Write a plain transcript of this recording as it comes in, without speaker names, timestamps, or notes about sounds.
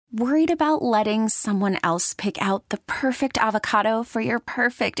Worried about letting someone else pick out the perfect avocado for your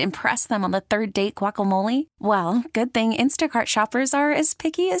perfect impress them on the third date guacamole? Well, good thing Instacart shoppers are as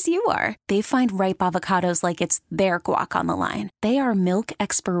picky as you are. They find ripe avocados like it's their guac on the line. They are milk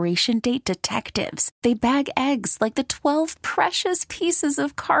expiration date detectives. They bag eggs like the 12 precious pieces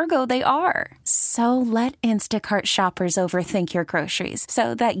of cargo they are. So let Instacart shoppers overthink your groceries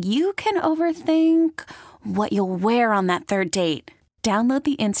so that you can overthink what you'll wear on that third date. Download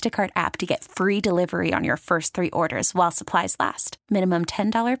the Instacart app to get free delivery on your first 3 orders while supplies last. Minimum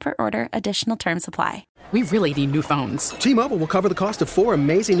 $10 per order. Additional terms apply. We really need new phones. T-Mobile will cover the cost of 4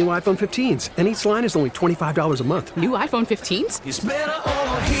 amazing new iPhone 15s, and each line is only $25 a month. New iPhone 15s? It's better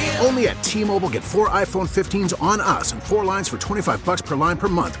over here. Only at T-Mobile, get 4 iPhone 15s on us and 4 lines for $25 per line per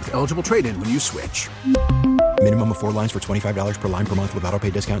month with eligible trade-in when you switch. Minimum of 4 lines for $25 per line per month with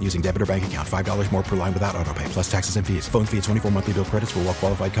autopay discount using debit or bank account. $5 more per line without autopay, plus taxes and fees. Phone fee at 24 monthly bill credits for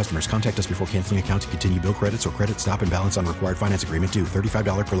well-qualified customers. Contact us before canceling account to continue bill credits or credit stop and balance on required finance agreement due.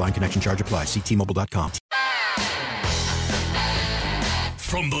 $35 per line connection charge applies. See T-Mobile.com.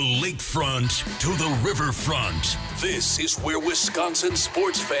 From the lakefront to the riverfront, this is where Wisconsin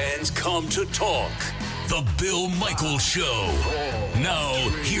sports fans come to talk. The Bill Michaels Show. Now,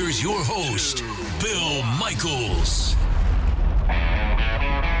 here's your host, Bill Michaels.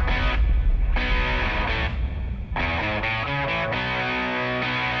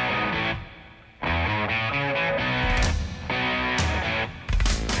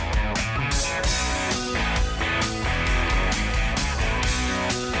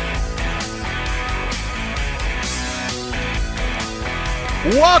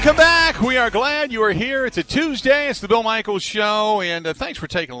 Welcome back. We are glad you are here. It's a Tuesday. It's the Bill Michaels Show, and thanks for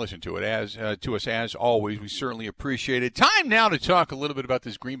taking a listen to it. To us as always, we certainly appreciate it. Time now to talk a little bit about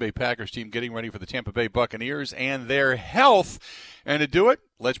this Green Bay Packers team getting ready for the Tampa Bay Buccaneers and their health. And to do it,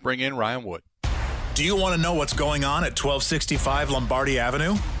 let's bring in Ryan Wood. Do you want to know what's going on at 1265 Lombardi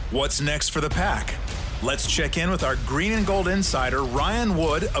Avenue? What's next for the Pack? Let's check in with our Green and Gold insider, Ryan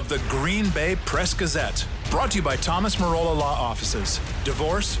Wood of the Green Bay Press-Gazette. Brought to you by Thomas Marola Law Offices.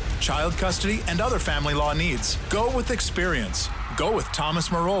 Divorce, child custody, and other family law needs. Go with experience. Go with Thomas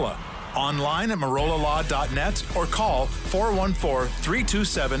Marola. Online at marolalaw.net or call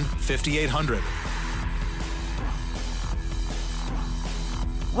 414-327-5800.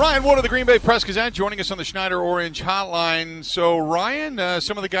 Ryan Wood of the Green Bay Press-Gazette joining us on the Schneider Orange Hotline. So, Ryan,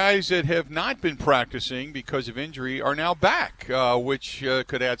 some of the guys that have not been practicing because of injury are now back, which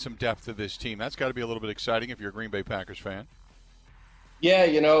could add some depth to this team. That's got to be a little bit exciting if you're a Green Bay Packers fan. Yeah,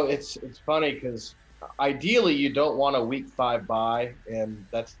 you know, it's funny because ideally you don't want a Week 5 bye, and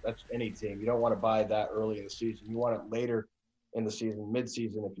that's any team. You don't want to bye that early in the season. You want it later in the season,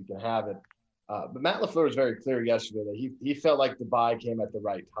 mid-season if you can have it. But Matt LaFleur was very clear yesterday that he felt like the bye came at the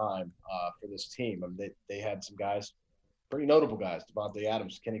right time for this team. I mean, they had some guys, pretty notable guys, Davante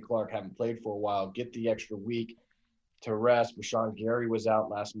Adams, Kenny Clark, haven't played for a while, get the extra week to rest. Rashawn Gary was out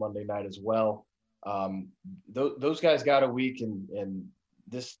last Monday night as well. Those guys got a week, and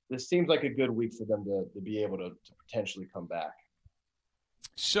this seems like a good week for them to be able to potentially come back.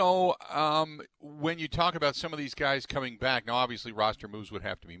 So when you talk about some of these guys coming back, now obviously roster moves would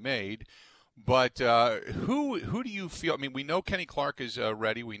have to be made. But who do you feel? I mean, we know Kenny Clark is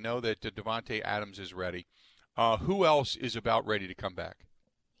ready. We know that Davante Adams is ready. Who else is about ready to come back?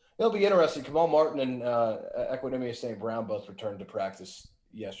 It'll be interesting. Kamal Martin and Equanimeous St. Brown both returned to practice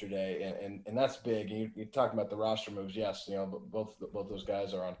yesterday, and that's big. And you're talking about the roster moves. Yes, you know, both those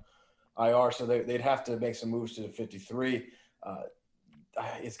guys are on IR, so they'd have to make some moves to the 53.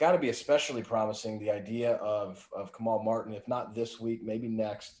 It's got to be especially promising, the idea of Kamal Martin, if not this week, maybe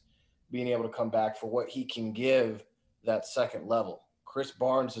next, being able to come back for what he can give that second level. Chris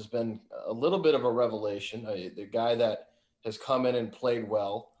Barnes has been a little bit of a revelation, the guy that has come in and played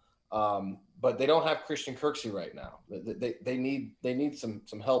well, but they don't have Christian Kirksey right now. They need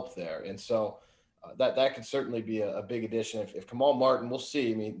some help there, and so that could certainly be a big addition. If Kamal Martin, we'll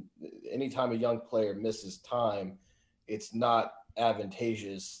see. I mean, anytime a young player misses time, it's not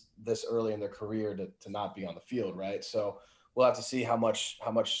advantageous this early in their career to not be on the field, right? So we'll have to see how much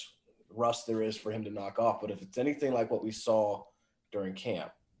rust there is for him to knock off. But if it's anything like what we saw during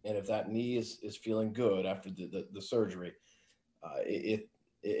camp, and if that knee is feeling good after the surgery, it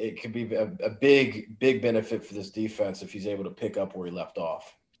could be a big benefit for this defense if he's able to pick up where he left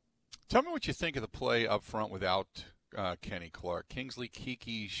off. Tell me what you think of the play up front without Kenny Clark. Kingsley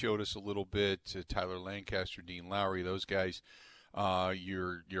Keke showed us a little bit. Tyler Lancaster, Dean Lowry, those guys.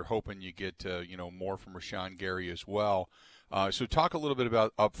 You're hoping you get more from Rashawn Gary as well. So talk a little bit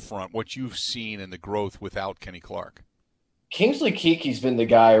about up front, what you've seen in the growth without Kenny Clark. Kingsley Kiki's been the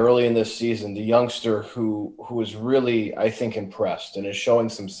guy early in this season, the youngster who is really, I think, impressed and is showing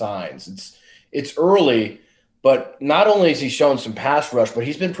some signs. It's early, but not only has he shown some pass rush, but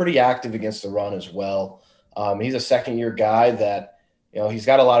he's been pretty active against the run as well. He's a second-year guy that, he's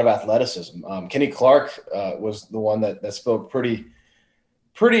got a lot of athleticism. Kenny Clark was the one that spoke pretty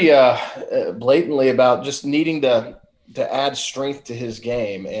blatantly about just needing to add strength to his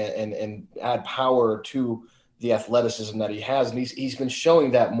game and add power to the athleticism that he has. And he's been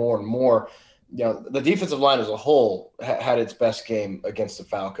showing that more and more. The defensive line as a whole had its best game against the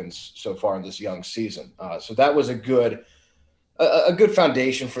Falcons so far in this young season. So that was a good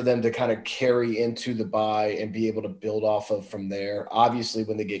foundation for them to kind of carry into the bye and be able to build off of from there. Obviously,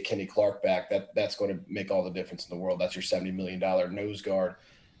 when they get Kenny Clark back, that's going to make all the difference in the world. That's your $70 million nose guard.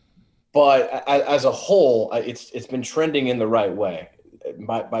 But as a whole, it's been trending in the right way.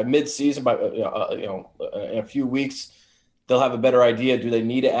 By mid-season, in a few weeks, they'll have a better idea. Do they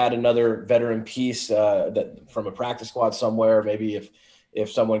need to add another veteran piece that from a practice squad somewhere? Maybe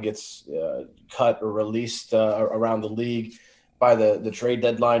if someone gets cut or released around the league by the trade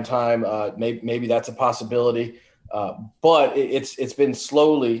deadline time, maybe that's a possibility. But it's been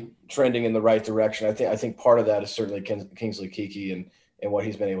slowly trending in the right direction. I think part of that is certainly Kingsley Kiki and what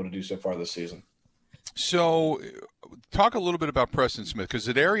he's been able to do so far this season. So talk a little bit about Preston Smith, because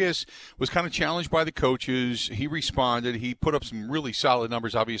Za'Darius was kind of challenged by the coaches. He responded. He put up some really solid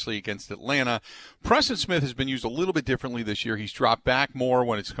numbers, obviously, against Atlanta. Preston Smith has been used a little bit differently this year. He's dropped back more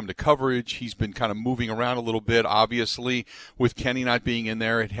when it's come to coverage. He's been kind of moving around a little bit. Obviously, with Kenny not being in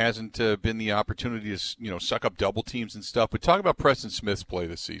there, it hasn't been the opportunity to suck up double teams and stuff. But talk about Preston Smith's play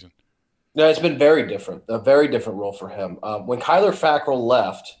this season. No, it's been very different, a very different role for him. When Kyler Fackrell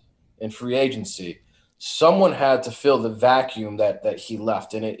left in free agency, someone had to fill the vacuum that he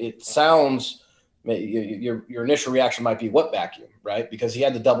left. And it sounds, your initial reaction might be, what vacuum, right? Because he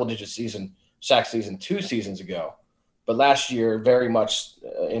had the double-digit sack season 2 seasons ago. But last year, very much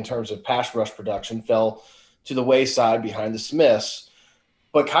in terms of pass rush production, fell to the wayside behind the Smiths.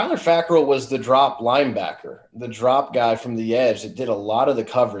 But Kyler Fackrell was the drop linebacker, the drop guy from the edge that did a lot of the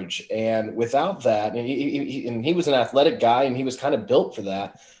coverage. And without that, and he was an athletic guy, and he was kind of built for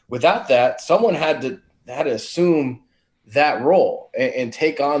that. Without that, someone had to assume that role and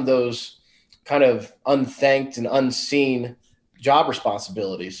take on those kind of unthanked and unseen job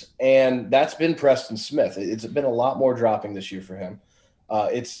responsibilities. And that's been Preston Smith. It's been a lot more dropping this year for him.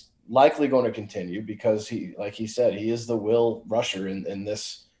 It's likely going to continue because he, like he said, he is the will rusher in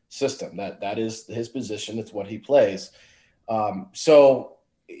this system. That is his position. It's what he plays. So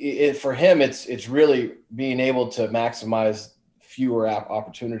for him, it's really being able to maximize fewer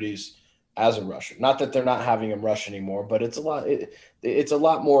opportunities as a rusher. Not that they're not having him rush anymore, but it's a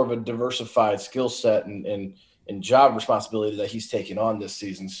lot more of a diversified skill set and job responsibility that he's taking on this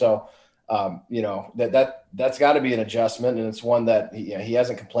season. So, that's got to be an adjustment, and it's one that he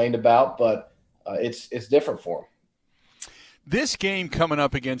hasn't complained about, but it's different for him. This game coming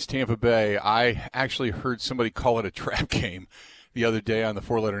up against Tampa Bay, I actually heard somebody call it a trap game the other day on the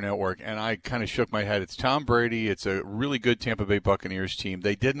Four Letter Network, and I kind of shook my head. It's Tom Brady. It's a really good Tampa Bay Buccaneers team.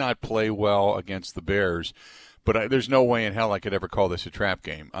 They did not play well against the Bears, but there's no way in hell I could ever call this a trap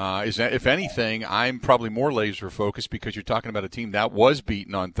game. If anything, I'm probably more laser focused because you're talking about a team that was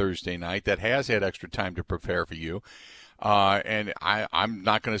beaten on Thursday night, that has had extra time to prepare for you. And I'm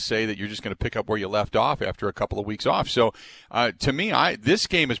not going to say that you're just going to pick up where you left off after a couple of weeks off. So to me, this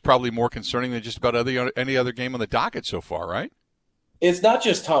game is probably more concerning than just about any other game on the docket so far, right? It's not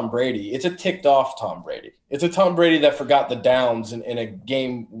just Tom Brady. It's a ticked-off Tom Brady. It's a Tom Brady that forgot the downs in a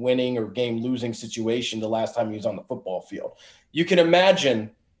game-winning or game-losing situation the last time he was on the football field. You can imagine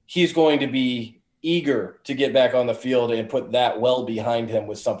he's going to be eager to get back on the field and put that well behind him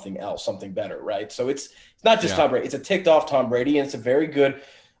with something else, something better, right? So it's not just Tom Brady. It's a ticked-off Tom Brady, and it's a very good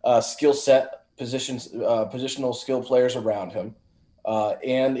skill set, positional skill players around him.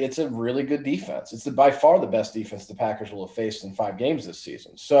 And it's a really good defense. It's by far the best defense the Packers will have faced in 5 games this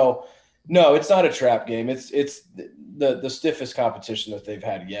season. So, no, it's not a trap game. It's the stiffest competition that they've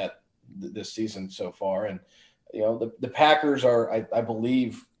had yet this season so far. And, the Packers are, I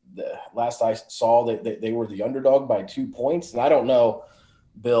believe, the last I saw, they were the underdog by 2 points. And I don't know,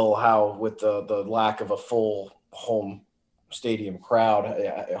 Bill, how with the lack of a full home stadium crowd,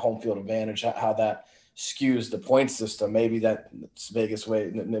 home field advantage, how that skews the point system. Maybe that's Vegas way.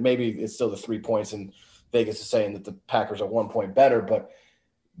 Maybe it's still the 3 points, and Vegas is saying that the Packers are 1 point better. But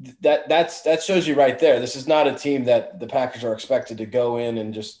that shows you right there. This is not a team that the Packers are expected to go in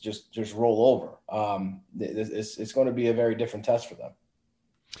and just roll over. It's going to be a very different test for them.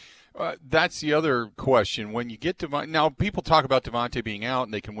 That's the other question. When you get to now, people talk about Devontae being out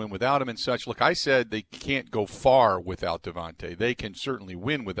and they can win without him and such. Look, I said they can't go far without Devontae. They can certainly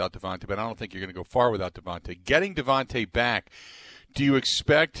win without Devontae, but I don't think you're going to go far without Devontae. Getting Devontae back, do you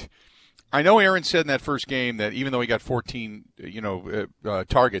expect? I know Aaron said in that first game that even though he got 14,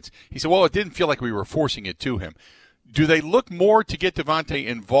 targets, he said, well, it didn't feel like we were forcing it to him. Do they look more to get Devontae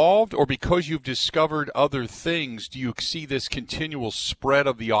involved, or because you've discovered other things, do you see this continual spread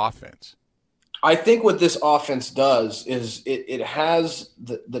of the offense? I think what this offense does is it has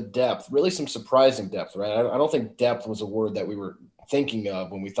the depth, really some surprising depth, right? I don't think depth was a word that we were thinking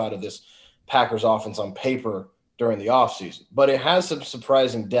of when we thought of this Packers offense on paper during the offseason. But it has some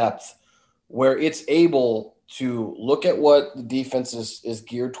surprising depth where it's able to look at what the defense is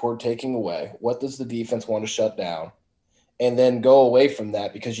geared toward taking away. What does the defense want to shut down? And then go away from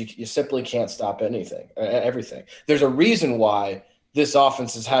that because you simply can't stop everything. There's a reason why this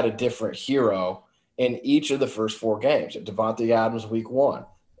offense has had a different hero in each of the first 4 games. Davante Adams week 1,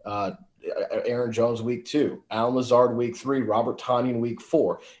 Aaron Jones week 2, Allen Lazard week 3, Robert Tonyan week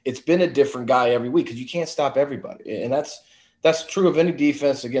 4. It's been a different guy every week because you can't stop everybody. And that's true of any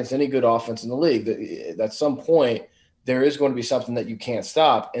defense against any good offense in the league. At some point, there is going to be something that you can't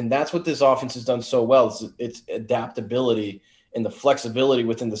stop. And that's what this offense has done so well. It's adaptability and the flexibility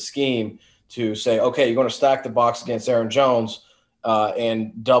within the scheme to say, okay, you're going to stack the box against Aaron Jones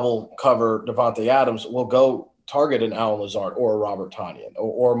and double cover Davante Adams. We'll go target an Allen Lazard or a Robert Tonyan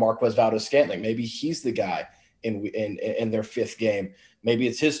or Marquez Valdes-Scantling. Maybe he's the guy in their 5th game. Maybe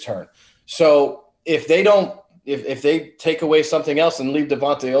it's his turn. So if they take away something else and leave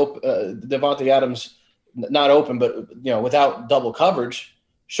Davante Adams not open, but without double coverage,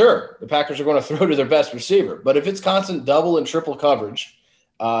 sure, the Packers are going to throw to their best receiver. But if it's constant double and triple coverage,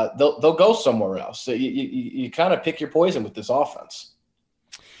 they'll go somewhere else. So you kind of pick your poison with this offense.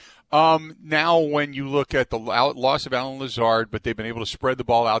 Now, when you look at the loss of Allen Lazard, but they've been able to spread the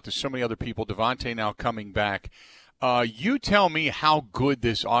ball out to so many other people, Devontae now coming back. You tell me how good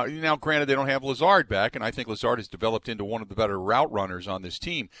this – now, granted, they don't have Lazard back, and I think Lazard has developed into one of the better route runners on this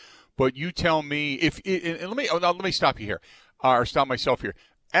team. But you tell me let me stop you here, or stop myself here.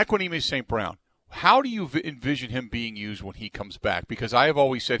 Equanimeous St. Brown, how do you envision him being used when he comes back? Because I have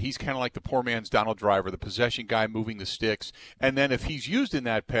always said he's kind of like the poor man's Donald Driver, the possession guy moving the sticks. And then if he's used in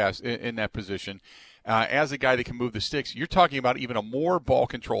that position as a guy that can move the sticks, you're talking about even a more ball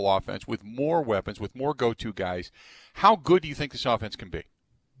control offense with more weapons, with more go-to guys. How good do you think this offense can be?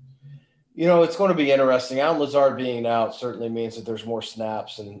 It's going to be interesting. Allen Lazard being out certainly means that there's more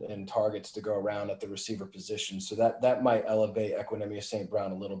snaps and targets to go around at the receiver position. So that might elevate Equanimeous St.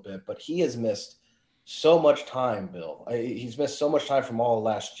 Brown a little bit. But he has missed so much time, Bill. He's missed so much time from all of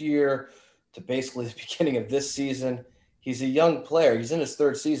last year to basically the beginning of this season. He's a young player. He's in his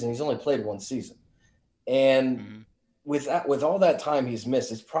 3rd season. He's only played 1 season. And with all that time he's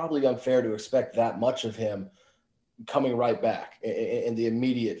missed, it's probably unfair to expect that much of him coming right back in the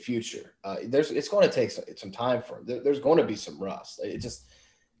immediate future. It's going to take some time for him. There's going to be some rust.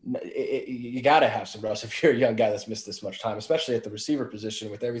 You got to have some rust if you're a young guy that's missed this much time, especially at the receiver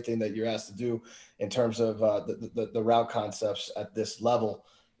position with everything that you're asked to do in terms of the route concepts at this level.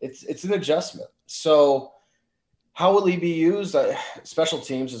 It's an adjustment. So how will he be used? Special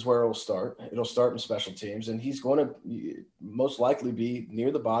teams is where it'll start. It'll start in special teams, and he's going to most likely be near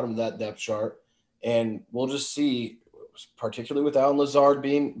the bottom of that depth chart. And we'll just see, particularly with Allen Lazard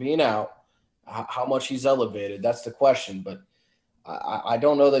being out, how much he's elevated. That's the question. But I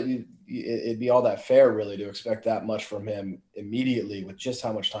don't know that it'd be all that fair, really, to expect that much from him immediately with just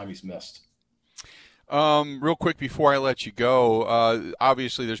how much time he's missed. Real quick before I let you go,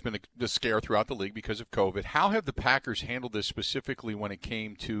 obviously there's been a scare throughout the league because of COVID. How have the Packers handled this specifically when it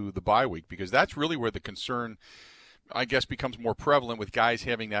came to the bye week? Because that's really where the concern – I guess becomes more prevalent with guys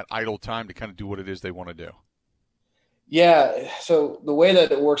having that idle time to kind of do what it is they want to do. Yeah. So the way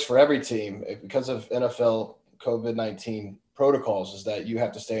that it works for every team because of NFL COVID-19 protocols is that you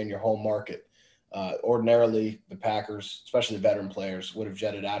have to stay in your home market. Ordinarily the Packers, especially the veteran players, would have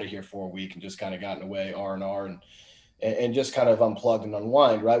jetted out of here for a week and just kind of gotten away R&R and just kind of unplugged and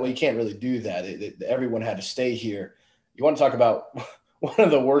unwind, right? Well, you can't really do that. Everyone had to stay here. You want to talk about one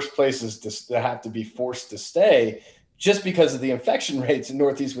of the worst places to have to be forced to stay just because of the infection rates in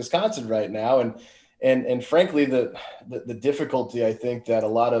Northeast Wisconsin right now. And frankly, the difficulty I think that a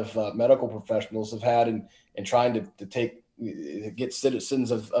lot of medical professionals have had in trying to get citizens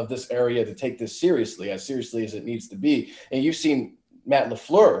of this area to take this seriously as it needs to be. And you've seen Matt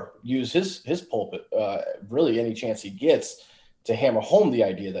LaFleur use his pulpit really any chance he gets to hammer home the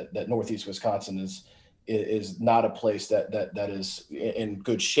idea that Northeast Wisconsin is not a place that is in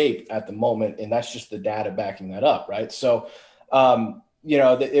good shape at the moment. And that's just the data backing that up. Right. So,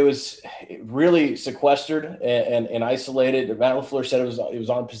 it was really sequestered and isolated. Matt LaFleur said it was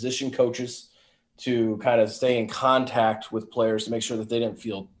on position coaches to kind of stay in contact with players to make sure that they didn't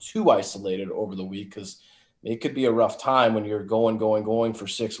feel too isolated over the week, because it could be a rough time when you're going for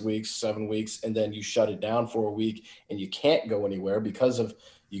 6 weeks, 7 weeks, and then you shut it down for a week and you can't go anywhere because of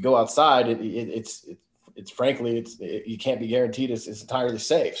you go outside. It's frankly, you can't be guaranteed it's entirely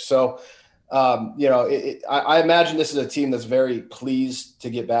safe. So, I imagine this is a team that's very pleased to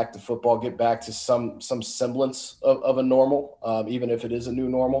get back to football, get back to some semblance of a normal, even if it is a new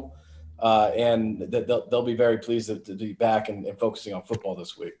normal. And that they'll be very pleased to be back and focusing on football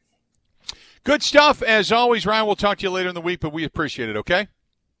this week. Good stuff. As always, Ryan, we'll talk to you later in the week, but we appreciate it, okay?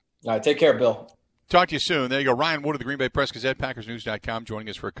 All right, take care, Bill. Talk to you soon. There you go. Ryan Wood of the Green Bay Press-Gazette, PackersNews.com, joining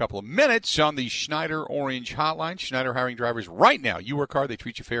us for a couple of minutes on the Schneider Orange Hotline. Schneider hiring drivers right now. You work hard. They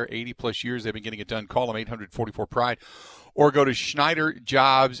treat you fair. 80-plus years. They've been getting it done. Call them 844-PRIDE. Or go to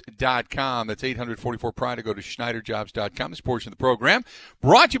SchneiderJobs.com. That's 844-PRIDE, or go to SchneiderJobs.com. This portion of the program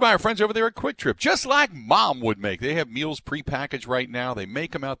brought to you by our friends over there at Quick Trip, just like Mom would make. They have meals prepackaged right now. They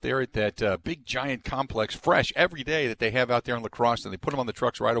make them out there at that big, giant complex, fresh every day that they have out there in La Crosse, and they put them on the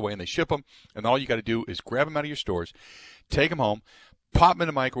trucks right away, and they ship them. And all you got to do is grab them out of your stores, take them home, pop them in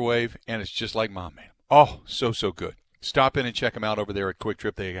the microwave, and it's just like Mom made them. Oh, so good. Stop in and check them out over there at Quick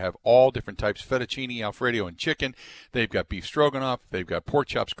Trip. They have all different types: fettuccine, Alfredo, and chicken. They've got beef stroganoff. They've got pork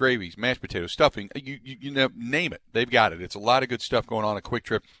chops, gravies, mashed potatoes, stuffing. You know, name it. They've got it. It's a lot of good stuff going on at Quick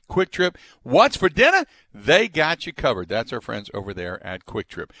Trip. Quick Trip, what's for dinner? They got you covered. That's our friends over there at Quick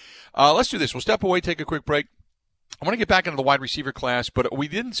Trip. Let's do this. We'll step away, take a quick break. I want to get back into the wide receiver class, but we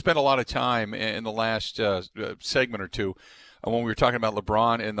didn't spend a lot of time in the last segment or two when we were talking about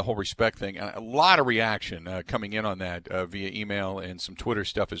LeBron and the whole respect thing. A lot of reaction coming in on that via email and some Twitter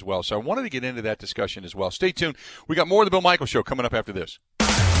stuff as well. So I wanted to get into that discussion as well. Stay tuned. We got more of the Bill Michaels Show coming up after this.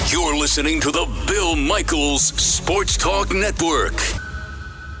 You're listening to the Bill Michaels Sports Talk Network.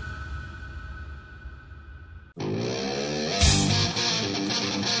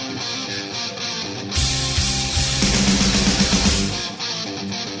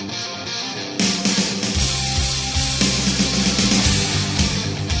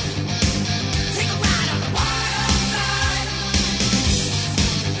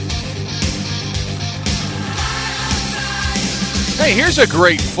 Hey, here's a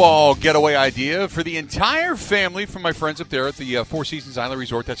great fall getaway idea for the entire family from my friends up there at the Four Seasons Island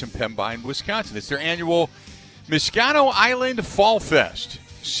Resort that's in Pembine, Wisconsin. It's their annual Miscano Island Fall Fest.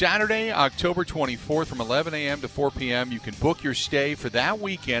 Saturday, October 24th from 11 a.m. to 4 p.m. You can book your stay for that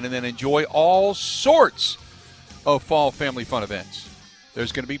weekend and then enjoy all sorts of fall family fun events.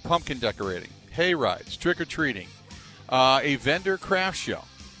 There's going to be pumpkin decorating, hay rides, trick-or-treating, a vendor craft show,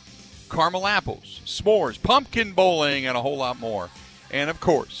 caramel apples, s'mores, pumpkin bowling, and a whole lot more. And, of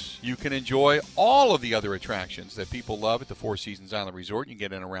course, you can enjoy all of the other attractions that people love at the Four Seasons Island Resort. You can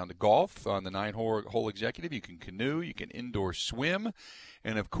get in around the golf on the 9-hole executive. You can canoe. You can indoor swim.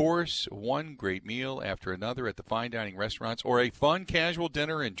 And, of course, one great meal after another at the fine dining restaurants, or a fun casual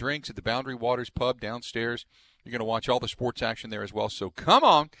dinner and drinks at the Boundary Waters Pub downstairs. You're going to watch all the sports action there as well. So come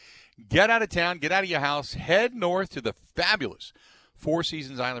on, get out of town, get out of your house, head north to the fabulous Four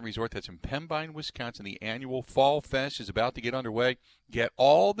Seasons Island Resort. That's in Pembine, Wisconsin. The annual Fall Fest is about to get underway. Get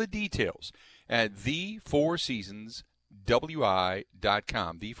all the details at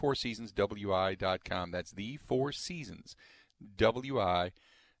thefourseasonswi.com. Thefourseasonswi.com. That's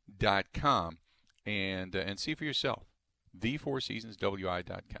thefourseasonswi.com. And see for yourself.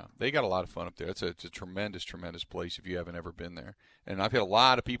 thefourseasonswi.com. They got a lot of fun up there. It's a tremendous, tremendous place if you haven't ever been there. And I've had a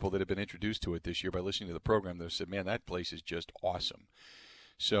lot of people that have been introduced to it this year by listening to the program that have said, man, that place is just awesome.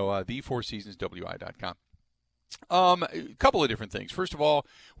 So thefourseasonswi.com. A couple of different things. First of all,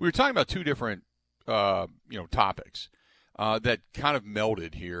 we were talking about two different topics that kind of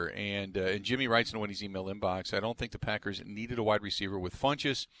melded here. And Jimmy writes in Wendy's email inbox, I don't think the Packers needed a wide receiver with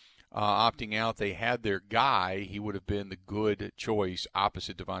Funchess opting out. They had their guy. He would have been the good choice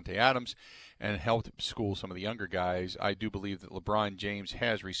opposite Devontae Adams and helped school some of the younger guys. I do believe that LeBron James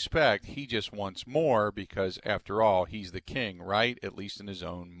has respect. He just wants more because, after all, he's the king, right? At least in his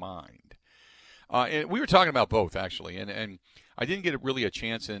own mind. And we were talking about both, actually, and I didn't get really a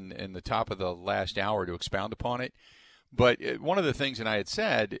chance in the top of the last hour to expound upon it. But one of the things that I had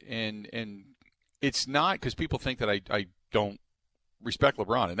said, and it's not because people think that I don't respect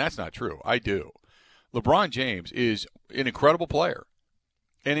LeBron, and that's not true. I do. LeBron James is an incredible player.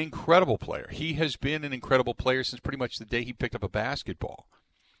 An incredible player. He has been an incredible player since pretty much the day he picked up a basketball.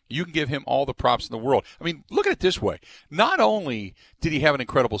 You can give him all the props in the world. I mean, look at it this way. Not only did he have an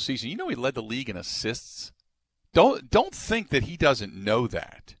incredible season, he led the league in assists. Don't think that he doesn't know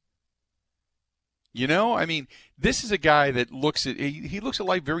that. I mean, this is a guy that looks at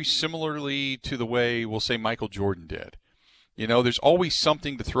life very similarly to the way, we'll say, Michael Jordan did. There's always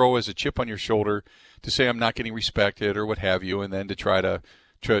something to throw as a chip on your shoulder to say I'm not getting respected or what have you, and then to try to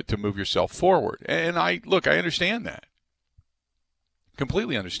move yourself forward. And I understand that.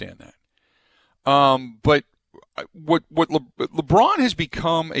 Completely understand that. But what LeBron has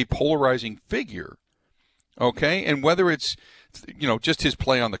become a polarizing figure, okay? And whether it's, just his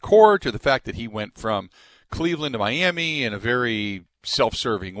play on the court or the fact that he went from Cleveland to Miami in a very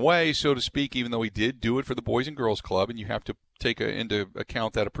self-serving way, so to speak, even though he did do it for the Boys and Girls Club, and you have to take into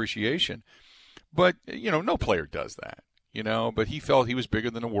account that appreciation. But, no player does that. But he felt he was bigger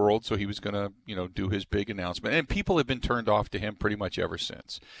than the world, so he was going to, do his big announcement. And people have been turned off to him pretty much ever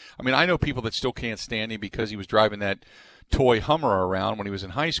since. I mean, I know people that still can't stand him because he was driving that toy Hummer around when he was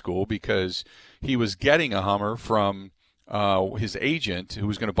in high school, because he was getting a Hummer from his agent who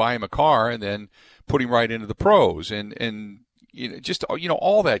was going to buy him a car and then put him right into the pros and just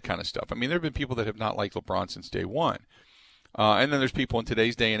all that kind of stuff. I mean, there have been people that have not liked LeBron since day one. And then there's people in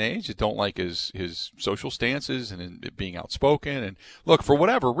today's day and age that don't like his social stances and being outspoken. And look, for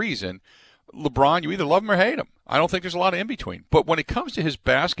whatever reason, LeBron, you either love him or hate him. I don't think there's a lot of in between. But when it comes to his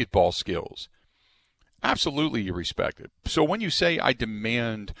basketball skills, absolutely you respect it. So when you say I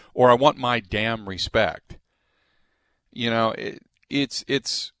demand or I want my damn respect,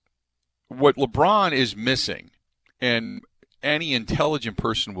 it's what LeBron is missing, and any intelligent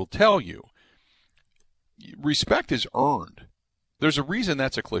person will tell you. Respect is earned. There's a reason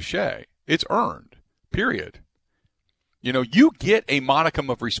that's a cliche. It's earned, period. You get a modicum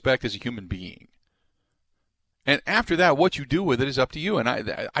of respect as a human being. And after that, what you do with it is up to you. And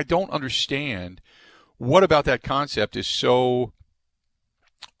I don't understand what about that concept is so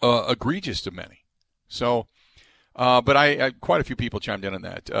egregious to many. So, but I quite a few people chimed in on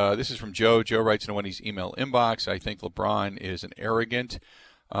that. This is from Joe. Joe writes in Wendy's email inbox, I think LeBron is an arrogant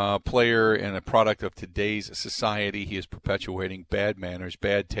player and a product of today's society. He is perpetuating bad manners,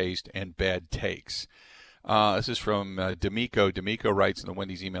 bad taste, and bad takes. This is from D'Amico. D'Amico writes in the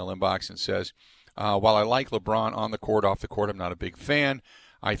Wendy's email inbox and says, while I like LeBron on the court, off the court, I'm not a big fan.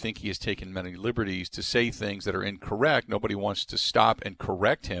 I think he has taken many liberties to say things that are incorrect. Nobody wants to stop and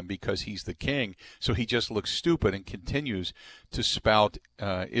correct him because he's the king, so he just looks stupid and continues to spout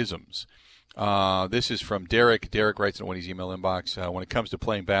isms. This is from Derek. Derek writes in Wendy's email inbox, when it comes to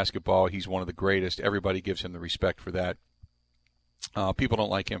playing basketball, he's one of the greatest. Everybody gives him the respect for that. People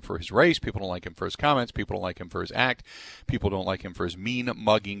don't like him for his race. People don't like him for his comments. People don't like him for his act. People don't like him for his mean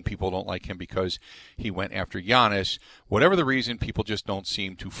mugging. People don't like him because he went after Giannis. Whatever the reason, people just don't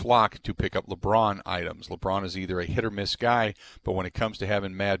seem to flock to pick up LeBron items. LeBron is either a hit-or-miss guy, but when it comes to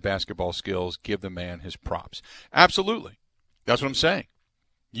having mad basketball skills, give the man his props. Absolutely. That's what I'm saying.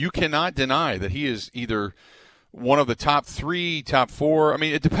 You cannot deny that he is either one of the top 3, top 4. I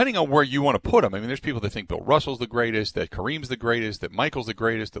mean, depending on where you want to put him. I mean, there's people that think Bill Russell's the greatest, that Kareem's the greatest, that Michael's the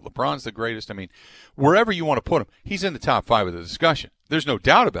greatest, that LeBron's the greatest. I mean, wherever you want to put him, he's in the top 5 of the discussion. There's no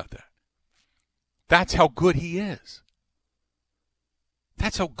doubt about that. That's how good he is.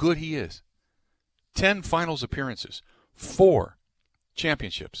 That's how good he is. 10 finals appearances, 4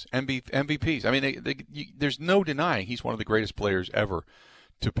 championships, MVPs. I mean, there's no denying he's one of the greatest players ever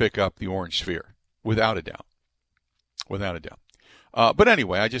to pick up the Orange Sphere, without a doubt. Without a doubt. But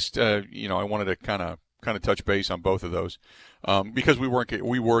anyway, I just, I wanted to kind of touch base on both of those because we were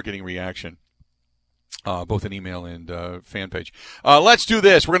getting reaction, both in email and fan page. Let's do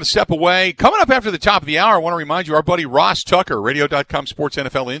this. We're going to step away. Coming up after the top of the hour, I want to remind you, our buddy Ross Tucker, Radio.com Sports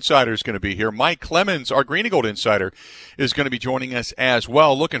NFL Insider, is going to be here. Mike Clemens, our Green and Gold Insider, is going to be joining us as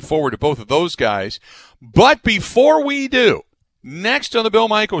well. Looking forward to both of those guys. But before we do, next on the Bill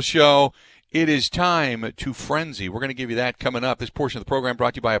Michaels Show, it is time to frenzy. We're going to give you that coming up. This portion of the program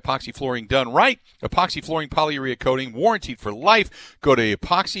brought to you by Epoxy Flooring Done Right. Epoxy Flooring Polyurea Coating, warranted for life. Go to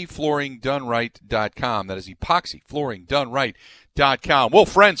epoxyflooringdoneright.com. That is epoxyflooringdoneright.com. We'll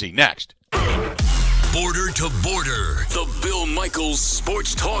frenzy next. Border to Border, the Bill Michaels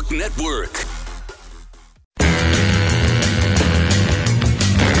Sports Talk Network.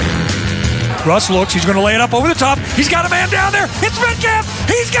 Russ looks. He's going to lay it up over the top. He's got a man down there. It's Metcalf.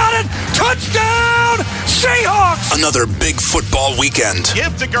 He's got it. Touchdown, Seahawks. Another big football weekend.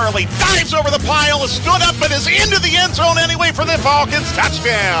 Give to Gurley, dives over the pile, stood up and is into the end zone anyway for the Falcons.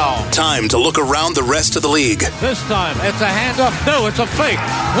 Touchdown. Time to look around the rest of the league. This time, it's a handoff. No, it's a fake.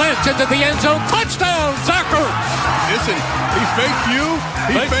 Lynch into the end zone. Touchdown, Zach Ertz. Listen, he faked you.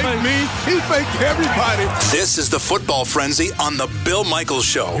 He faked me. He faked everybody. This is the Football Frenzy on the Bill Michaels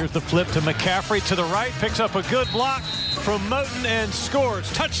Show. Here's the flip to McCaffrey to the right. Picks up a good block from Moton and scores.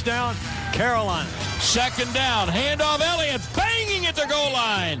 Touchdown, Carolina. Second down. Handoff Elliott. Banging at the goal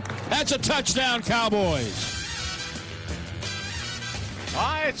line. That's a touchdown, Cowboys.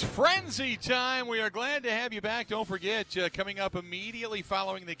 It's Frenzy time. We are glad to have you back. Don't forget, coming up immediately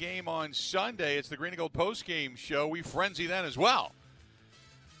following the game on Sunday, it's the Green and Gold postgame show. We frenzy then as well.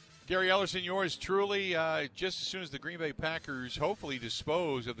 Gary Ellerson, yours truly, just as soon as the Green Bay Packers hopefully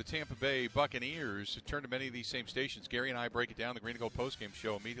dispose of the Tampa Bay Buccaneers, turn to many of these same stations. Gary and I break it down, the Green and Gold postgame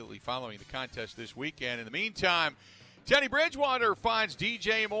show, immediately following the contest this weekend. In the meantime, Teddy Bridgewater finds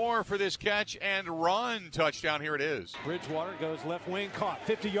DJ Moore for this catch and run touchdown. Here it is. Bridgewater goes left wing, caught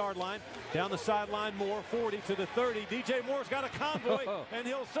 50-yard line, down the sideline, Moore 40 to the 30. DJ Moore's got a convoy, and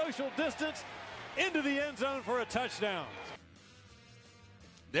he'll social distance into the end zone for a touchdown.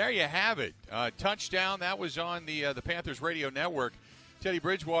 There you have it. Touchdown. That was on the Panthers radio network. Teddy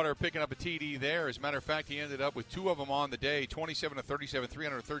Bridgewater picking up a TD there. As a matter of fact, he ended up with two of them on the day, 27 of 37,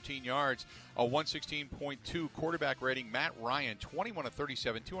 313 yards, a 116.2 quarterback rating. Matt Ryan, 21 of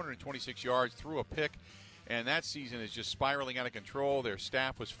 37, 226 yards, threw a pick, and that season is just spiraling out of control. Their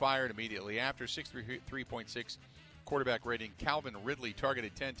staff was fired immediately after, 63.6 quarterback rating. Calvin Ridley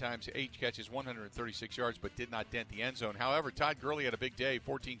targeted 10 times, 8 catches, 136 yards, but did not dent the end zone. However, Todd Gurley had a big day,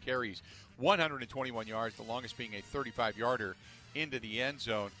 14 carries, 121 yards, the longest being a 35-yarder into the end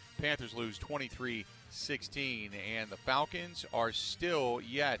zone. Panthers lose 23-16, and the Falcons are still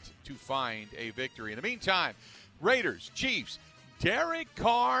yet to find a victory. In the meantime, Raiders, Chiefs, Derek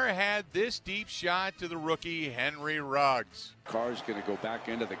Carr had this deep shot to the rookie Henry Ruggs. Carr's going to go back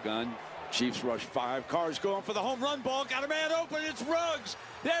into the gun. Chiefs rush 5. Carr's going for the home run ball. Got a man open. It's Ruggs.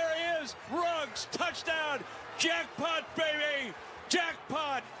 There he is. Ruggs. Touchdown. Jackpot, baby.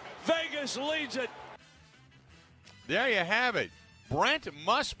 Jackpot. Vegas leads it. There you have it. Brent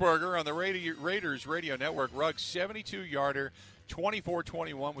Musburger on the Raiders radio network. Ruggs 72-yarder.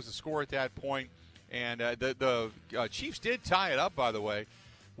 24-21 was the score at that point. And the Chiefs did tie it up, by the way,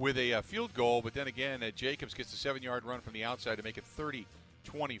 with a field goal. But then again, Jacobs gets a 7-yard run from the outside to make it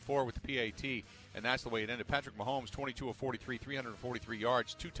 30-24 with the PAT. And that's the way it ended. Patrick Mahomes, 22 of 43, 343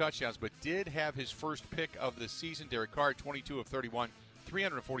 yards, 2 touchdowns, but did have his first pick of the season. Derek Carr, 22 of 31,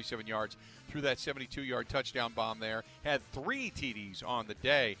 347 yards, threw that 72-yard touchdown bomb there. Had 3 TDs on the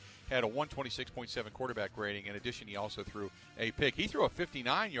day. Had a 126.7 quarterback rating. In addition, he also threw a pick. He threw a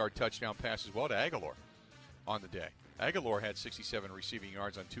 59-yard touchdown pass as well to Aguilar on the day. Aguilar had 67 receiving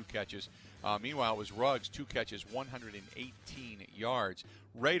yards on 2 catches. Meanwhile, it was Ruggs, 2 catches, 118 yards.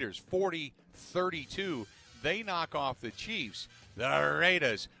 Raiders, 40-32. They knock off the Chiefs. The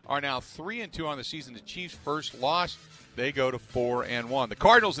Raiders are now 3-2 on the season. The Chiefs' first loss, they go to 4-1. The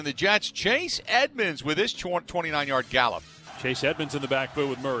Cardinals and the Jets, Chase Edmonds with his 29-yard gallop. Chase Edmonds in the backfield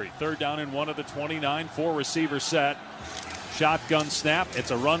with Murray. 3rd down and 1 of the 29. 4 receiver set. Shotgun snap.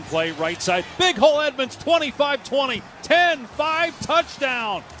 It's a run play right side. Big hole Edmonds, 25-20. 10-5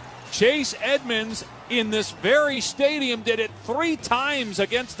 touchdown. Chase Edmonds in this very stadium did it 3 times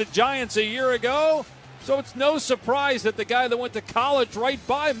against the Giants a year ago. So it's no surprise that the guy that went to college right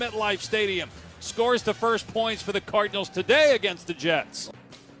by MetLife Stadium scores the first points for the Cardinals today against the Jets.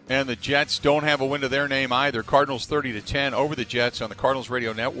 And the Jets don't have a win to their name either. Cardinals 30-10 over the Jets on the Cardinals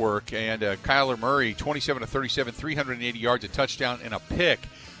radio network. And Kyler Murray, 27 of 37, 380 yards, a touchdown, and a pick.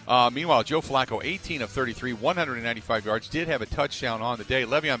 Meanwhile, Joe Flacco, 18 of 33, 195 yards, did have a touchdown on the day.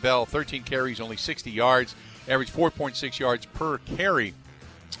 Le'Veon Bell, 13 carries, only 60 yards, averaged 4.6 yards per carry.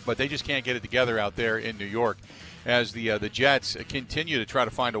 But they just can't get it together out there in New York as the Jets continue to try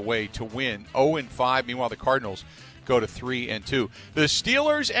to find a way to win. 0-5. Meanwhile, the Cardinals go to 3-2. The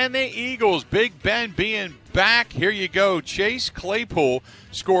Steelers and the Eagles, Big Ben being back. Here you go. Chase Claypool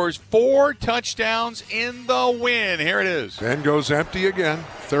scores 4 touchdowns in the win. Here it is. Ben goes empty again.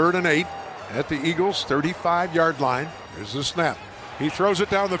 3rd and 8 at the Eagles' 35-yard line. There's the snap. He throws it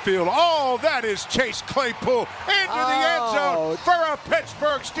down the field. Oh, that is Chase Claypool into the end zone for a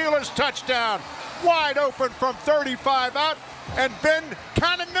Pittsburgh Steelers touchdown. Wide open from 35 out, and Ben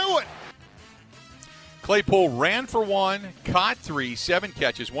kind of knew it. Claypool ran for 1, caught 3, 7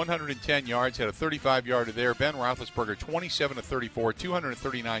 catches, 110 yards, had a 35-yarder there. Ben Roethlisberger, 27 of 34,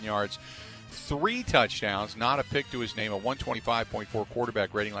 239 yards, 3 touchdowns, not a pick to his name, a 125.4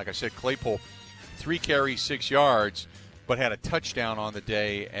 quarterback rating. Like I said, Claypool 3 carries, 6 yards, but had a touchdown on the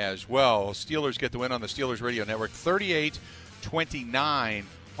day as well. Steelers get the win on the Steelers Radio Network, 38-29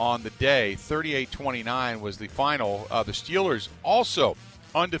 on the day. 38-29 was the final. The Steelers also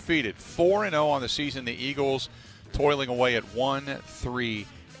undefeated, 4-0 on the season. The Eagles toiling away at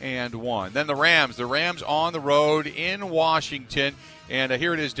 1-3-1. Then the Rams on the road in Washington. And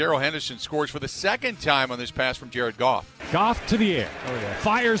here it is, Darrell Henderson scores for the second time on this pass from Jared Goff. Goff to the air.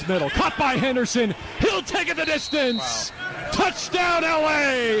 Fires middle. Caught by Henderson. He'll take it the distance. Wow. Touchdown,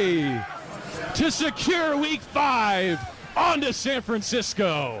 L.A. to secure Week 5 on to San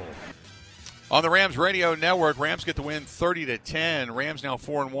Francisco. On the Rams Radio Network, Rams get the win 30-10. Rams now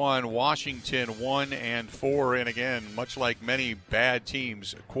 4-1. Washington 1-4. And again, much like many bad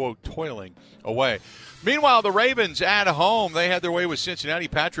teams, quote, toiling away. Meanwhile, the Ravens at home, they had their way with Cincinnati.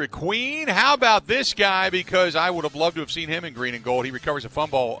 Patrick Queen, how about this guy? Because I would have loved to have seen him in green and gold. He recovers a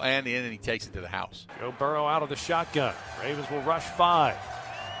fumble, and he takes it to the house. Joe Burrow out of the shotgun. Ravens will rush 5.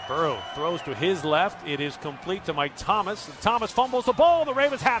 Burrow throws to his left. It is complete to Mike Thomas. Thomas fumbles the ball. The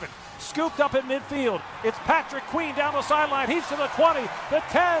Ravens have it. Scooped up at midfield. It's Patrick Queen down the sideline. He's to the 20, the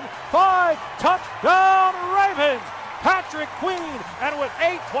 10, 5. Touchdown, Ravens. Patrick Queen, and with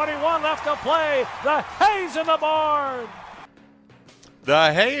 8:21 left to play, the hay's in the barn.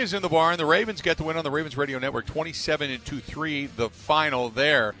 The hay is in the barn. The Ravens get the win on the Ravens Radio Network, 27-3, the final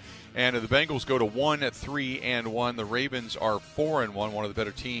there. And the Bengals go to 1-3-1. The Ravens are 4-1, one of the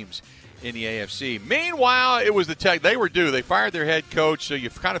better teams in the AFC. Meanwhile, it was the Tech. They were due. They fired their head coach, so you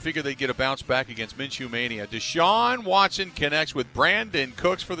kind of figured they'd get a bounce back against Minshew Mania. Deshaun Watson connects with Brandon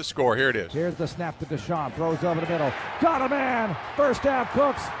Cooks for the score. Here it is. Here's the snap to Deshaun. Throws over the middle. Got a man. First down,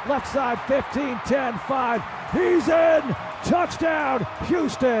 Cooks. Left side, 15, 10, 5. He's in. Touchdown,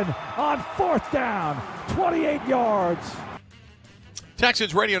 Houston on 4th down. 28 yards.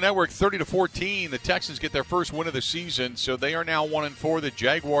 Texans Radio Network 30-14. The Texans get their first win of the season, so they are now 1-4. The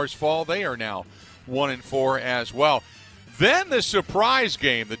Jaguars fall. They are now 1-4 as well. Then the surprise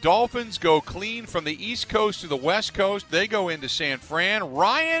game. The Dolphins go clean from the East Coast to the West Coast. They go into San Fran.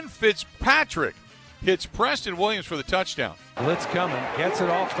 Ryan Fitzpatrick hits Preston Williams for the touchdown. Blitz coming. Gets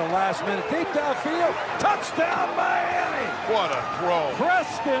it off the last minute. Deep downfield. Touchdown, Miami. What a throw.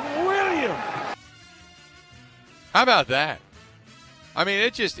 Preston Williams. How about that? I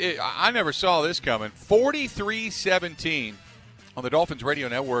mean, I never saw this coming. 43-17 on the Dolphins Radio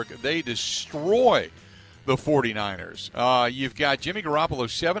Network. They destroy the 49ers. You've got Jimmy Garoppolo,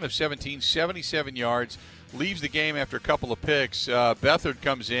 7 of 17, 77 yards, leaves the game after a couple of picks. Beathard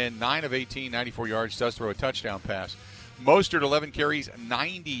comes in, 9 of 18, 94 yards, does throw a touchdown pass. Mostert, 11 carries,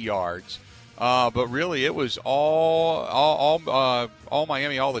 90 yards. But really, it was all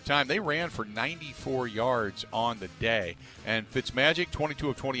Miami all the time. They ran for 94 yards on the day. And Fitzmagic, 22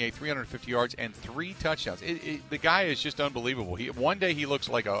 of 28, 350 yards, and 3 touchdowns. The guy is just unbelievable. One day he looks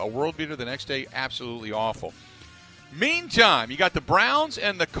like a world beater. The next day, absolutely awful. Meantime, you got the Browns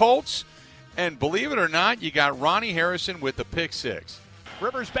and the Colts. And believe it or not, you got Ronnie Harrison with the pick 6.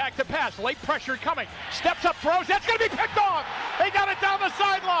 Rivers back to pass. Late pressure coming. Steps up, throws. That's going to be picked off. They got it down the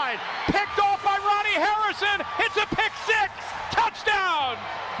sideline. Picked off by Ronnie Harrison. It's a pick 6. Touchdown.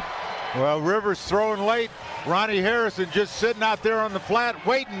 Well, Rivers throwing late. Ronnie Harrison just sitting out there on the flat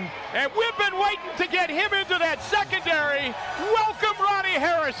waiting. And we've been waiting to get him into that secondary. Welcome, Ronnie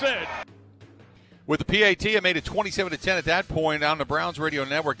Harrison. With the PAT, it made it 27-10 at that point on the Browns Radio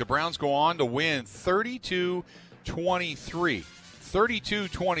Network. The Browns go on to win 32-23.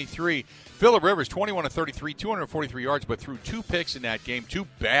 32-23. Phillip Rivers, 21 of 33, 243 yards, but threw 2 picks in that game. 2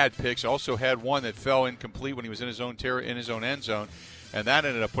 bad picks. Also had one that fell incomplete when he was in his own end zone, and that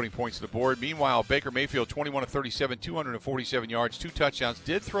ended up putting points to the board. Meanwhile, Baker Mayfield, 21 of 37, 247 yards, 2 touchdowns.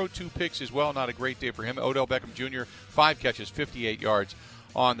 Did throw 2 picks as well. Not a great day for him. Odell Beckham Jr., 5 catches, 58 yards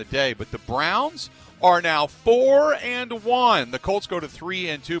on the day. But the Browns are now 4-1. The Colts go to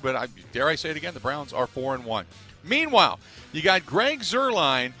 3-2, but dare I say it again, the Browns are 4-1. Meanwhile, you got Greg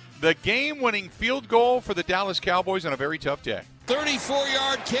Zuerlein, the game-winning field goal for the Dallas Cowboys on a very tough day.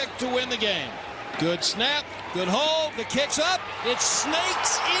 34-yard kick to win the game. Good snap, good hold, the kick's up, it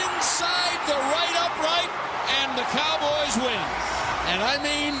snakes inside the right upright, and the Cowboys win. And I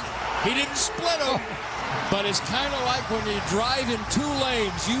mean, he didn't split them, but it's kind of like when you drive in 2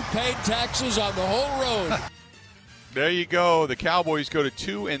 lanes, you paid taxes on the whole road. There you go. The Cowboys go to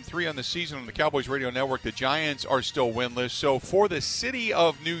 2-3 on the season on the Cowboys Radio Network. The Giants are still winless. So for the city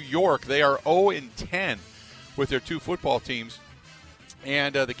of New York, they are 0-10 with their 2 football teams.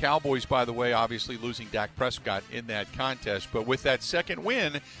 And the Cowboys, by the way, obviously losing Dak Prescott in that contest. But with that second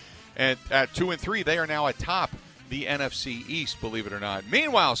win at 2-3, they are now atop the NFC East, believe it or not.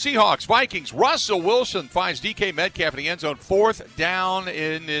 Meanwhile, Seahawks, Vikings, Russell Wilson finds DK Metcalf in the end zone, 4th down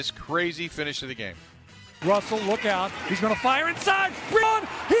in this crazy finish of the game. Russell, look out. He's going to fire inside. Run!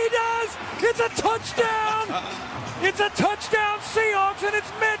 He does! It's a touchdown! It's a touchdown, Seahawks, and it's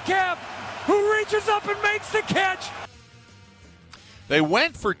Metcalf who reaches up and makes the catch. They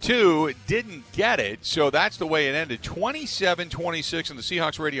went for 2, didn't get it, so that's the way it ended. 27-26 on the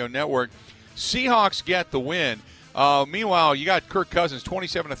Seahawks Radio Network. Seahawks get the win. Meanwhile, you got Kirk Cousins,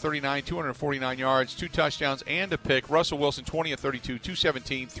 27-39, 249 yards, 2 touchdowns, and a pick. Russell Wilson, 20-32,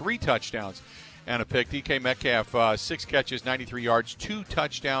 217, 3 touchdowns, and a pick. DK Metcalf, 6 catches, 93 yards, 2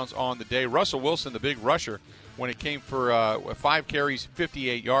 touchdowns on the day. Russell Wilson, the big rusher, when it came for 5 carries,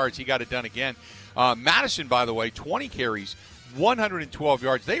 58 yards. He got it done again. Madison, by the way, 20 carries, 112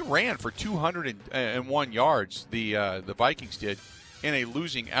 yards. They ran for 201 yards, the Vikings did, in a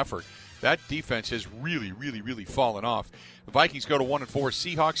losing effort. That defense has really, really, really fallen off. The Vikings go to 1-4.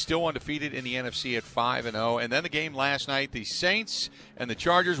 Seahawks still undefeated in the NFC at 5-0. And then the game last night, the Saints and the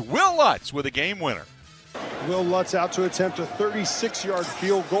Chargers. Will Lutz with a game winner. Will Lutz out to attempt a 36-yard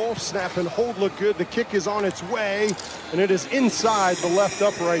field goal. Snap and hold look good. The kick is on its way, and it is inside the left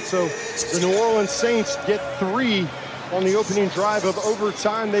upright. So the New Orleans Saints get 3 on the opening drive of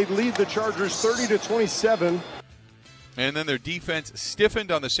overtime. They lead the Chargers 30-27. And then their defense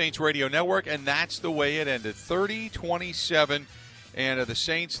stiffened on the Saints Radio Network, and that's the way it ended, 30-27. And the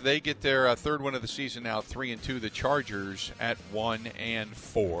Saints, they get their 3rd win of the season now, 3-2. The Chargers at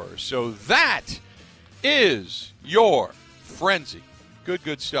 1-4. So that is your frenzy.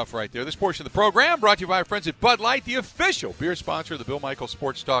 Good stuff right there. This portion of the program brought to you by our friends at Bud Light, the official beer sponsor of the Bill Michaels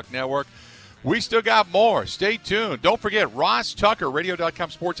Sports Talk Network. We still got more. Stay tuned. Don't forget Ross Tucker, Radio.com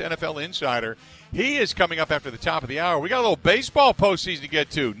Sports NFL Insider. He is coming up after the top of the hour. We got a little baseball postseason to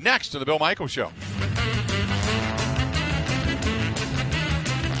get to next on the Bill Michaels Show.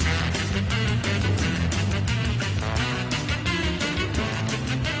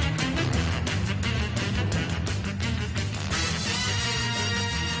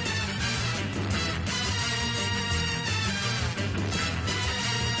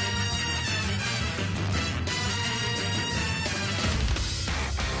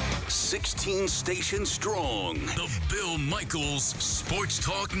 Station strong. The Bill Michaels Sports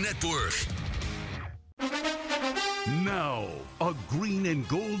Talk Network. Now, a green and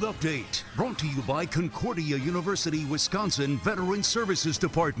gold update brought to you by Concordia University, Wisconsin Veteran Services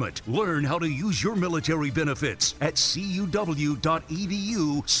Department. Learn how to use your military benefits at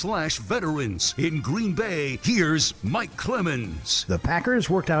cuw.edu/veterans. In Green Bay, here's Mike Clemens. The Packers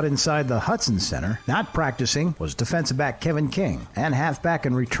worked out inside the Hudson Center. Not practicing was defensive back Kevin King and halfback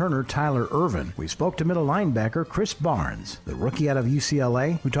and returner Tyler Irvin. We spoke to middle linebacker Chris Barnes, the rookie out of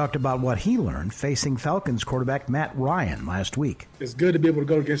UCLA, who talked about what he learned facing Falcons quarterback Matt Ryan last week. It's good to be able to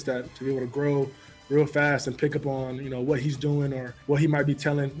go against that, to be able to grow real fast and pick up on, what he's doing or what he might be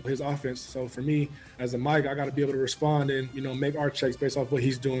telling his offense. So for me, as a Mike, I got to be able to respond and, make our checks based off what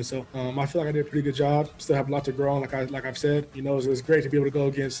he's doing. So I feel like I did a pretty good job. Still have a lot to grow on, like I've said. It's great to be able to go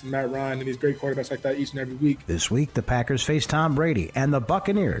against Matt Ryan and these great quarterbacks like that each and every week. This week, the Packers face Tom Brady and the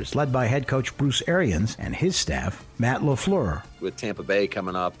Buccaneers, led by head coach Bruce Arians and his staff, Matt LaFleur. With Tampa Bay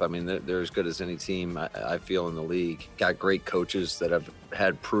coming up, they're as good as any team I feel in the league. Got great coaches that have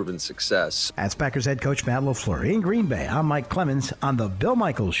had proven success. That's Packers head coach Matt LaFleur. In Green Bay, I'm Mike Clemens on The Bill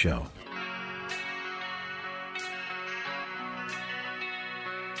Michaels Show.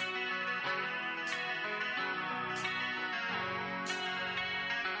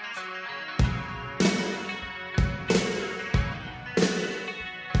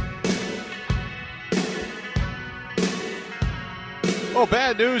 Well,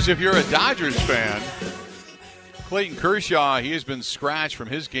 bad news if you're a Dodgers fan. Clayton Kershaw, he has been scratched from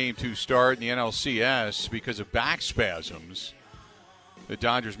his Game 2 start in the NLCS because of back spasms. The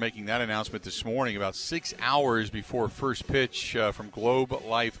Dodgers making that announcement this morning about 6 hours before first pitch from Globe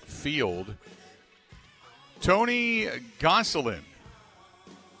Life Field. Tony Gonsolin.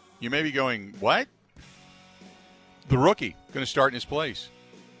 You may be going, what? The rookie going to start in his place.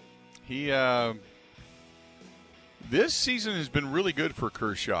 He... This season has been really good for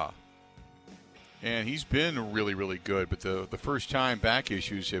Kershaw, and he's been really, really good. But the first-time back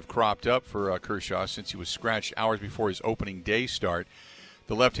issues have cropped up for Kershaw since he was scratched hours before his opening day start.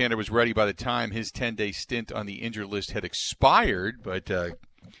 The left-hander was ready by the time his 10-day stint on the injured list had expired, but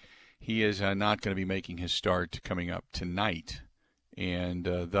he is not going to be making his start coming up tonight, and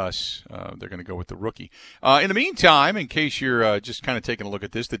thus they're going to go with the rookie. In the meantime, in case you're just kind of taking a look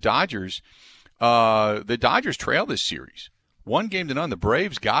at this, the Dodgers trail this series. 1-0. The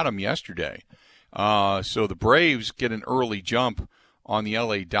Braves got them yesterday. So the Braves get an early jump on the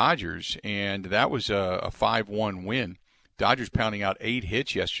L.A. Dodgers, and that was a 5-1 win. Dodgers pounding out 8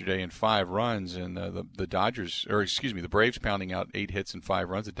 hits yesterday and 5 runs, and the Braves pounding out 8 hits and 5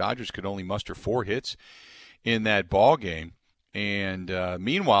 runs. The Dodgers could only muster 4 hits in that ball game. And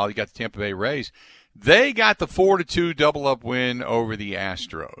meanwhile, you got the Tampa Bay Rays. They got the 4-2 double-up win over the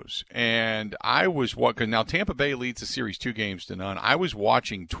Astros. And I was because now Tampa Bay leads the series 2-0. I was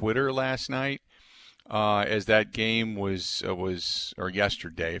watching Twitter last night as that game was or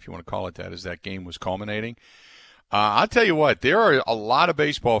yesterday, if you want to call it that, as that game was culminating. I'll tell you what, there are a lot of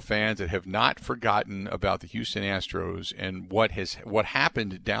baseball fans that have not forgotten about the Houston Astros and what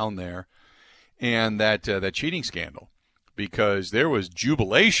happened down there and that cheating scandal, because there was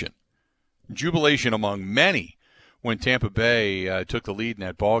jubilation among many when Tampa Bay took the lead in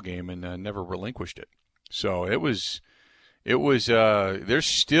that ball game and never relinquished it. So it was there's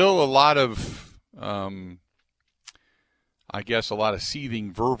still a lot of I guess a lot of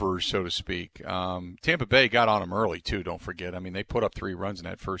seething ververs, so to speak. Tampa Bay got on them early, too, don't forget. I mean, they put up 3 runs in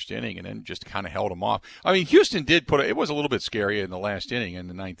that first inning and then just kind of held them off. I mean, Houston did it was a little bit scary in the last inning, in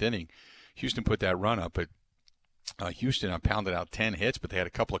the 9th inning. Houston put that run up, but Houston pounded out 10 hits, but they had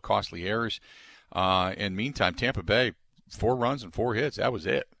a couple of costly errors. In meantime, Tampa Bay, 4 runs and 4 hits. That was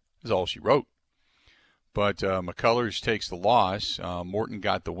it. That's all she wrote. But McCullers takes the loss. Morton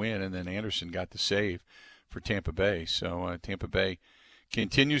got the win, and then Anderson got the save for Tampa Bay. So Tampa Bay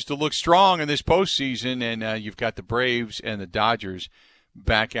continues to look strong in this postseason, and you've got the Braves and the Dodgers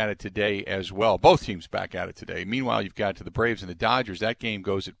back at it today as well. Both teams back at it today. Meanwhile, you've got the Braves and the Dodgers. That game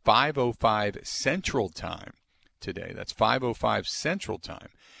goes at 5:05 Central Time today. That's 5:05 Central Time.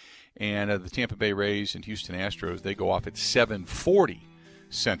 And the Tampa Bay Rays and Houston Astros, they go off at 7:40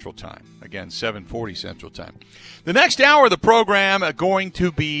 Central Time. Again, 7:40 Central Time. The next hour of the program going to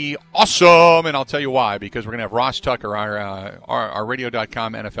be awesome, and I'll tell you why, because we're going to have Ross Tucker, our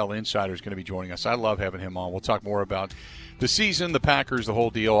Radio.com NFL insider, is going to be joining us. I love having him on. We'll talk more about the season, the Packers, the whole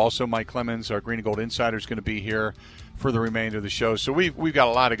deal. Also, Mike Clemens, our Green and Gold insider, is going to be here for the remainder of the show. So we've got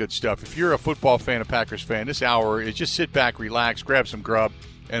a lot of good stuff. If you're a football fan, a Packers fan, this hour is just sit back, relax, grab some grub,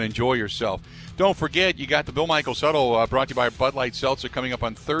 and enjoy yourself. Don't forget, you got the Bill Michaels Huddle brought to you by Bud Light Seltzer coming up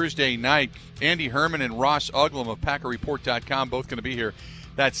on Thursday night. Andy Herman and Ross Uglum of PackerReport.com both going to be here.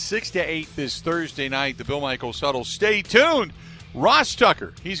 That's 6 to 8 this Thursday night, the Bill Michaels Huddle. Stay tuned. Ross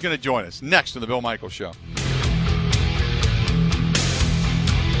Tucker, he's going to join us next on the Bill Michaels Show.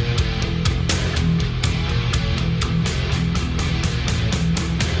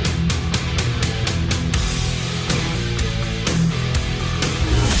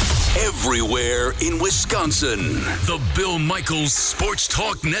 Everywhere in Wisconsin, the Bill Michaels Sports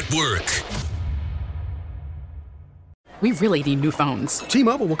Talk Network. We really need new phones.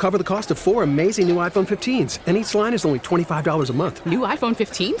 T-Mobile will cover the cost of 4 amazing new iPhone 15s, and each line is only $25 a month. New iPhone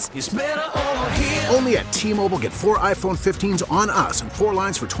 15s? It's better over here. Only at T-Mobile, get 4 iPhone 15s on us and 4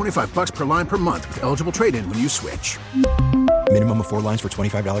 lines for $25 per line per month with eligible trade-in when you switch. Minimum of 4 lines for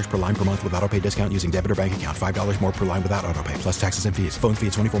 $25 per line per month with autopay discount using debit or bank account. $5 more per line without autopay, plus taxes and fees. Phone fee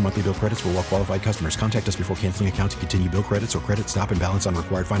at 24 monthly bill credits for well-qualified customers. Contact us before canceling account to continue bill credits or credit stop and balance on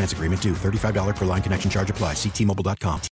required finance agreement due. $35 per line connection charge applies. See T-Mobile.com.